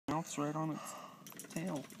mouth's right on its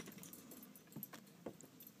tail.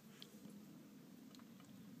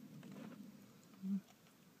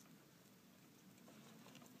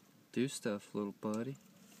 Do stuff, little buddy.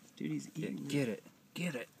 Dude, he's eating. Get it.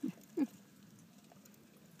 Get it.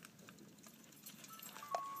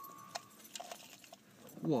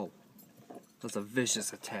 Whoa. That's a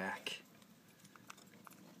vicious attack.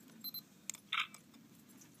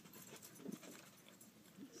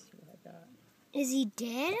 Is he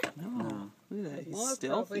dead? No. Look at that. He's Well, it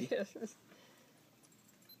stealthy. probably is.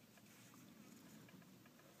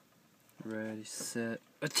 Ready, set,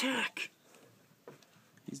 attack!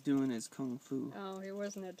 He's doing his kung fu. Oh, he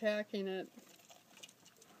wasn't attacking it.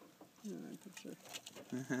 No, picture.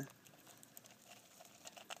 Uh-huh.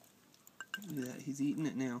 Look at that. He's eating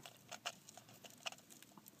it now.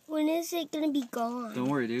 When is it gonna be gone? Don't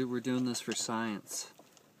worry, dude. We're doing this for science.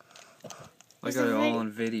 I Is got it it ready? all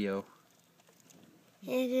on video.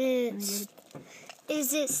 It is.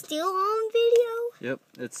 Is it still on video? Yep,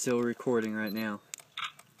 it's still recording right now.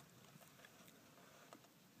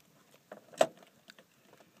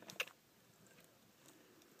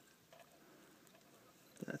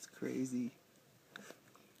 That's crazy.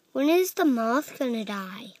 When is the moth gonna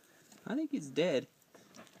die? I think it's dead.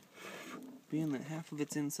 Being that half of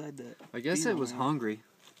it's inside that. I guess it was female. hungry,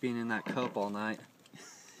 being in that cup all night.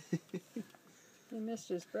 He missed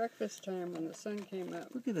his breakfast time when the sun came up.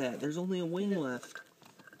 Look at that. There's only a wing left.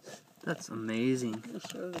 That's amazing. It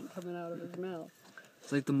shows it coming out of his mouth.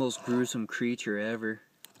 It's like the most gruesome creature ever.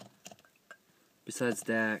 Besides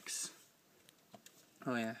Dax.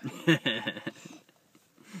 Oh, yeah.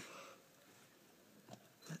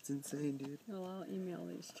 That's insane, dude. Well, I'll email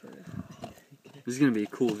these to you. This is gonna be a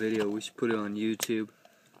cool video. We should put it on YouTube.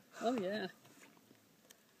 Oh, yeah.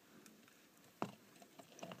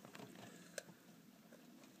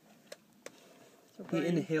 So He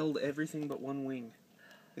Brian, inhaled everything but one wing.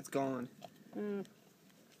 It's gone.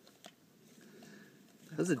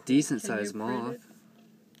 That's a decent can you sized print moth. it?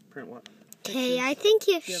 Print what? Okay, I think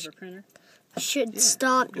you Do you have a printer? should Yeah,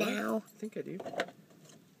 stop go ahead. now. I think I do.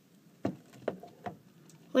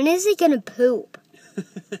 When is he gonna poop? I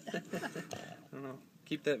don't know.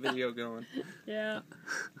 Keep that video going. Yeah.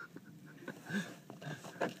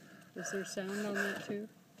 Is there sound on that too?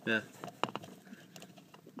 Yeah.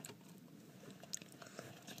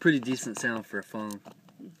 It's a pretty decent sound for a phone.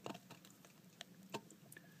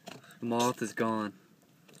 The moth is gone.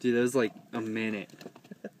 Dude, that was like a minute.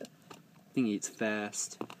 Thing eats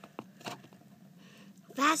fast.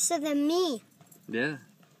 Faster than me. Yeah.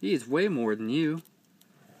 He eats way more than you.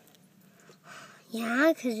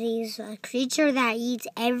 Yeah, 'cause he's a creature that eats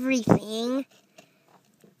everything.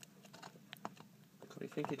 What do you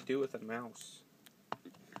think he'd do with a mouse?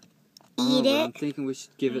 Eat But I'm it. thinking we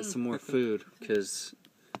should give it some more food, because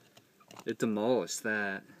it demolished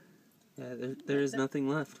that. Yeah, there is nothing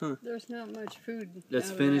left, huh? There's not much food. That's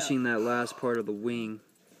out of finishing that last part of the wing.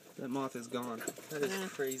 That moth is gone. That is Yeah.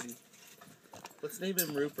 crazy. Let's name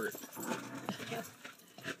him Rupert.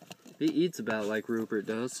 He eats about like Rupert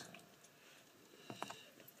does.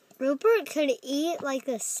 Rupert could eat like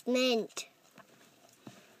a smint.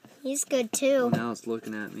 He's good too. Now it's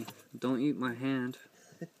looking at me. Don't eat my hand.